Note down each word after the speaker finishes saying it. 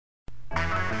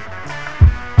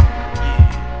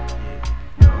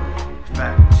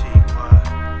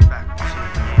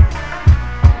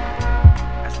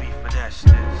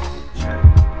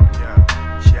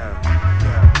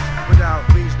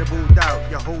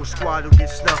whole squad will get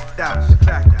snuffed out. The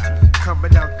faculty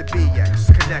coming out the BX,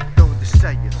 connect on the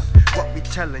cellular. What we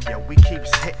telling you, we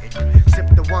keeps hitting you. Sip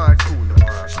the wine cooler,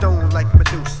 stone like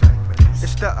Medusa.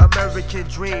 It's the American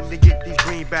dream to get these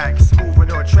greenbacks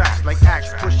moving on tracks like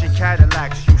Axe pushing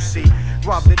Cadillacs. You see,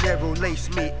 Rob De Niro, lace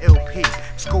me, LP,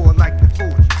 score like the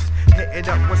Fugees, hitting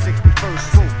up 161st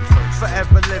Street.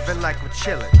 Forever living like we're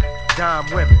chillin'. Dime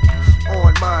women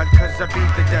on mine, cause I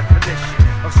beat the definition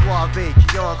of suave.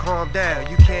 Keiyon, calm down,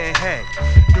 you can't hang.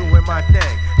 Doing my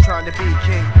thing, trying to be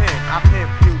kingpin. I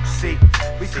pimp you, see.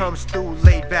 We comes through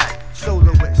laid back,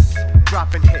 soloists,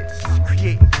 dropping hits,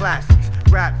 creating classics.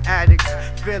 Rap addicts,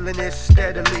 feeling this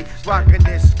steadily, rocking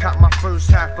this. Caught my first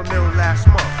 $500,000 last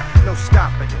month, no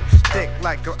stopping it. Thick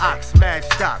like an ox, mad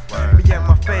stock. Me and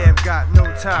my fam got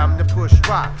no time to push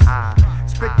rocks.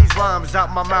 Spit these rhymes out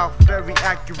my mouth, very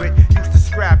accurate. Used to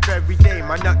scrap every day.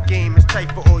 My nut game is tight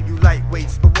for all you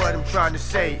lightweights. But what I'm trying to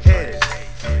say is,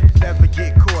 never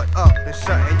get caught up in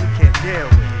something you can't deal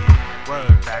with.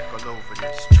 Word back all over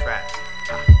this track.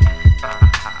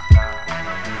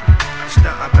 It's the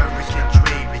American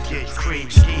dream to get cream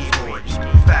scheme on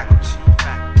faculty.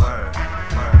 Word.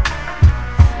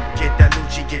 Get that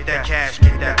Lucci, get that cash,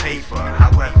 get that paper.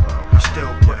 However, we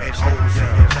still putting holes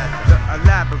in your leather.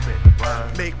 Elaborate,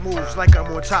 make moves like I'm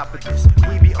on top of this.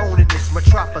 We be owning this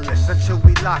metropolis until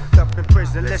we locked up in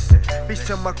prison. Listen, peace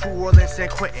to my crew all in San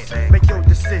Quentin. Make your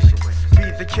decision,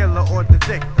 be the killer or the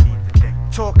victim.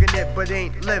 Talking it but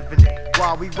ain't living it.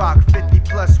 While we rock 50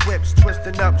 plus whips,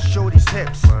 twisting up shorty's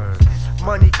hips.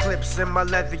 Money clips in my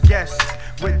leather guest.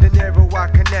 With De Niro I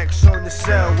connects on the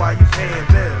cell while you paying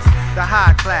bills. The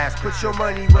high class, put your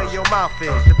money where your mouth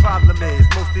is. The problem is,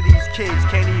 most of these kids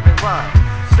can't even rhyme.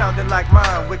 Sounding like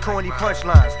mine with corny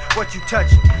punchlines. What you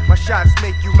touching? My shots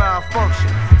make you malfunction.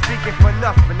 Speaking for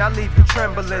nothing, I leave you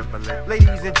trembling.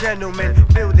 Ladies and gentlemen,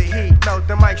 feel the heat, melt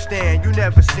the mic stand. You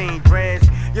never seen brands.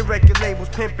 Your record label's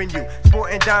pimping you,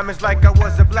 sporting diamonds like I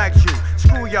was a black Jew.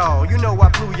 Screw y'all, you know I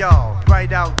blew y'all right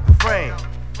out the frame.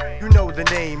 You know the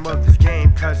name of this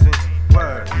game, cousin.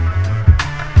 Word. And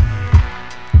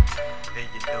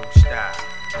you don't stop.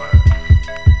 Word.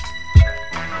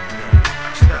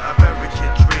 It's the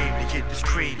American dream to get this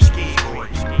cream scheme on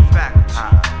faculty.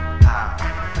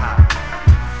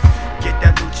 Get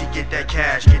that Lucci, get that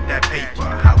cash, get that paper.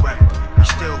 However, we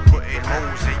still putting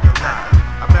holes in your leather.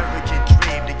 American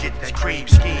dream to get this cream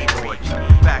scheme on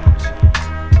faculty.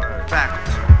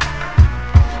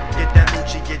 Get that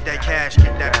Lucci, get that cash,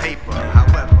 get that paper.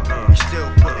 However, we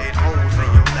still putting holes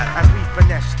in your leather. As we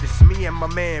finesse this, me and my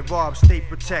man Rob stay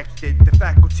protected. The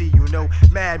faculty, you know,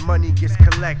 mad money gets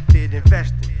collected,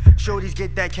 invested. Shorties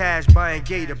get that cash buying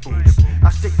gator boots. I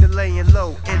stick to laying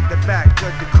low in the back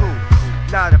of the coupe.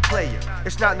 Not a player,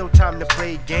 it's not no time to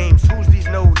play games. Who's these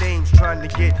no names trying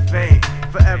to get fame?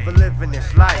 Forever living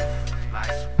this life,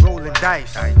 rolling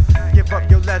dice. Give up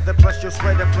your leather plus your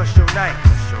sweater plus your knife.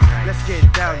 Let's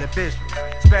get down to business.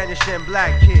 Spanish and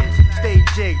black kids, stay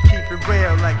jig, keep it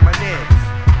real like my niggas.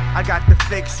 I got the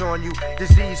fix on you,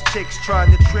 diseased chicks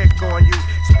trying to trick on you,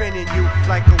 spinning you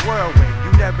like a whirlwind.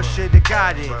 You never should've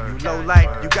got in. You low life,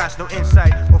 you got no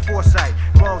insight or foresight.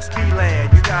 Wrong speed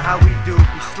land, you know how we do,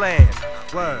 we slam.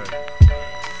 Word.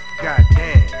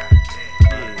 Goddamn. Yeah.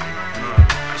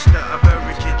 It's the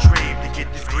American dream to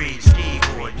get this green scheme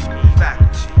on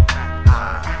faculty.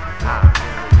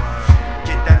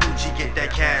 Get that Lucci, get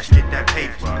that cash, get that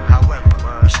paper. However,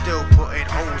 we still putting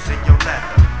holes in your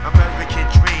leather. American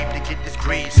dream to get this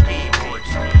green scheme on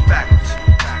faculty.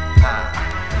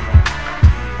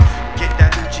 Get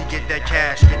that Lucci, get that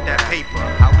cash, get that paper.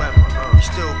 However, we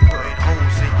still putting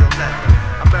holes in your leather.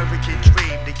 American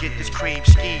dream to get this cream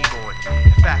scheme on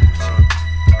faculty.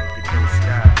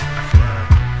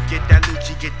 Get that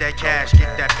Lucci, get that cash,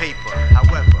 get that paper.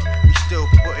 However, we still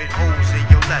putting holes in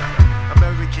your leather.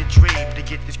 American dream to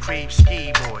get this cream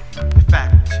scheme on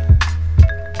faculty.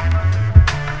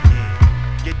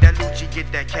 Yeah. Get that Lucci,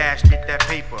 get that cash, get that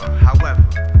paper. However.